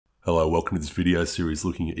Hello, welcome to this video series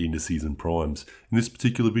looking at indices and primes. In this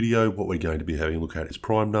particular video, what we're going to be having a look at is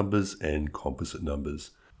prime numbers and composite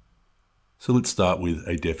numbers. So let's start with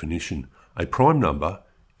a definition. A prime number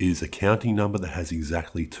is a counting number that has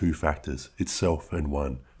exactly two factors, itself and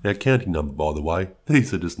 1. Now, counting number, by the way,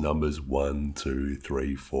 these are just numbers 1, 2,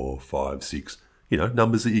 3, 4, 5, 6,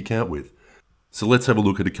 numbers that you count with. So let's have a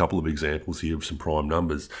look at a couple of examples here of some prime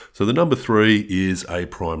numbers. So the number 3 is a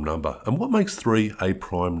prime number. And what makes 3 a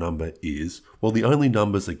prime number is, well, the only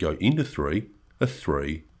numbers that go into 3 are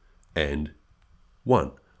 3 and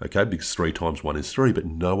 1. Okay, because 3 times 1 is 3, but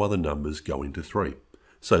no other numbers go into 3.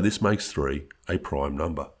 So this makes 3 a prime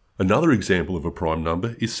number. Another example of a prime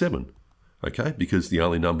number is 7. Okay, because the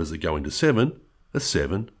only numbers that go into 7 are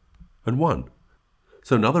 7 and 1.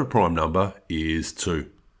 So another prime number is 2.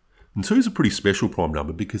 And 2 is a pretty special prime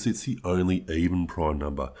number because it's the only even prime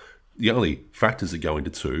number. The only factors that go into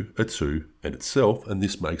 2 are 2 and itself, and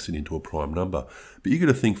this makes it into a prime number. But you've got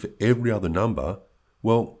to think for every other number,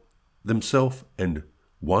 well, themselves and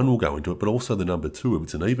 1 will go into it, but also the number 2, if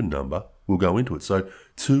it's an even number, will go into it. So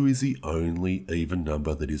 2 is the only even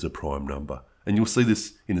number that is a prime number. And you'll see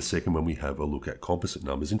this in a second when we have a look at composite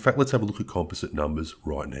numbers. In fact, let's have a look at composite numbers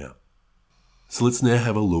right now. So let's now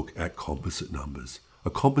have a look at composite numbers. A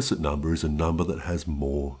composite number is a number that has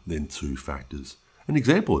more than 2 factors. An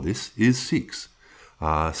example of this is 6.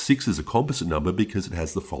 6 is a composite number because it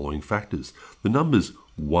has the following factors. The numbers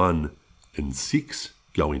 1 and 6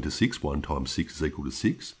 go into 6. 1 times 6 is equal to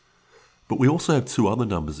 6. But we also have 2 other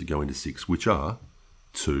numbers that go into 6, which are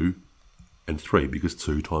 2 and 3, because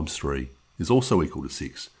 2 times 3 is also equal to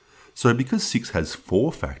 6. So because 6 has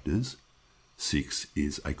 4 factors, 6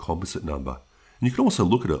 is a composite number. And you can also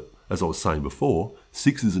look at it, as I was saying before,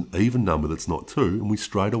 6 is an even number that's not 2, and we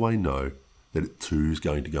straight away know that 2 is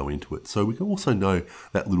going to go into it. So we can also know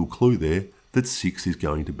that little clue there that 6 is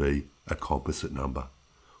going to be a composite number.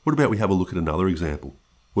 What about we have a look at another example?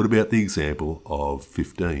 What about the example of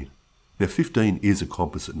 15? Now 15 is a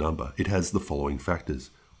composite number. It has the following factors,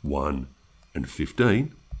 1 and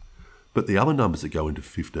 15, but the other numbers that go into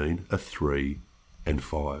 15 are 3 and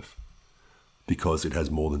 5. Because it has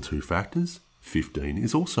more than 2 factors, 15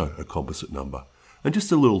 is also a composite number. And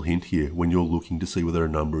just a little hint here when you're looking to see whether a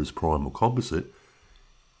number is prime or composite,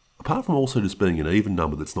 apart from also just being an even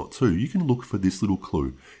number that's not 2, you can look for this little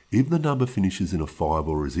clue. If the number finishes in a 5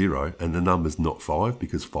 or a 0, and the number's not 5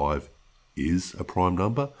 because 5 is a prime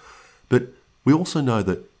number, but we also know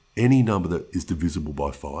that any number that is divisible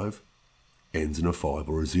by 5 ends in a 5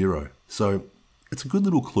 or a 0. So it's a good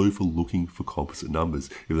little clue for looking for composite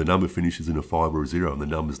numbers. If the number finishes in a 5 or a 0 and the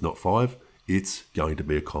number's not 5, it's going to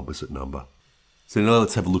be a composite number. So now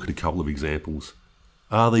let's have a look at a couple of examples.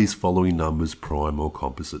 Are these following numbers prime or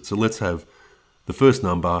composite? So let's have, the first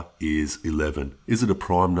number is 11. Is it a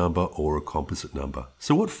prime number or a composite number?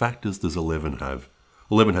 So what factors does 11 have?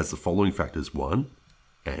 11 has the following factors, 1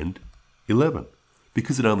 and 11.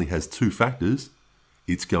 Because it only has 2 factors,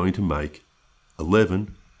 it's going to make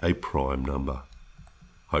 11 a prime number.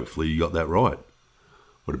 Hopefully you got that right.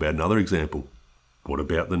 What about another example? What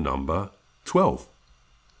about the number 12?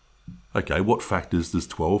 Okay, what factors does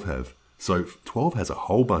 12 have? So 12 has a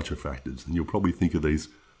whole bunch of factors, and you'll probably think of these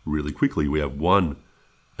really quickly. We have 1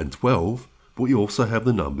 and 12, but we also have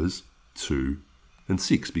the numbers 2 and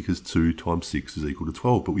 6, because 2 times 6 is equal to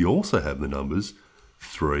 12. But we also have the numbers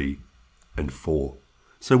 3 and 4.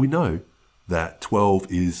 So we know that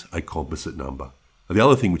 12 is a composite number. Now, the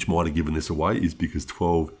other thing which might have given this away is because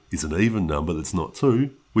 12 is an even number that's not 2,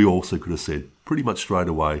 we also could have said pretty much straight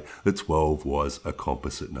away that 12 was a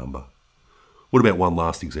composite number. What about one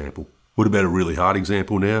last example? What about a really hard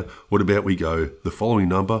example now? What about we go the following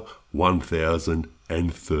number,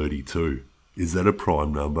 1032. Is that a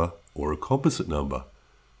prime number or a composite number?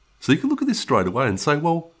 So you can look at this straight away and say,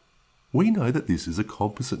 well, we know that this is a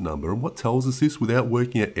composite number. And what tells us this without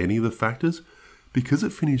working out any of the factors? Because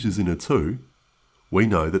it finishes in a 2, we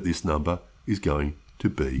know that this number is going to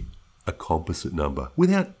be a composite number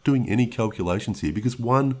without doing any calculations here, because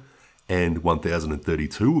 1 and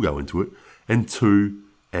 1032 will go into it, and 2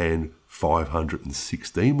 and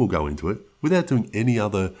 516 will go into it. Without doing any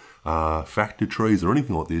other factor trees or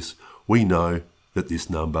anything like this, we know that this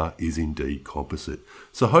number is indeed composite.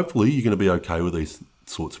 So hopefully you're going to be okay with these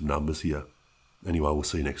sorts of numbers here. Anyway, we'll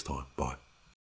see you next time. Bye.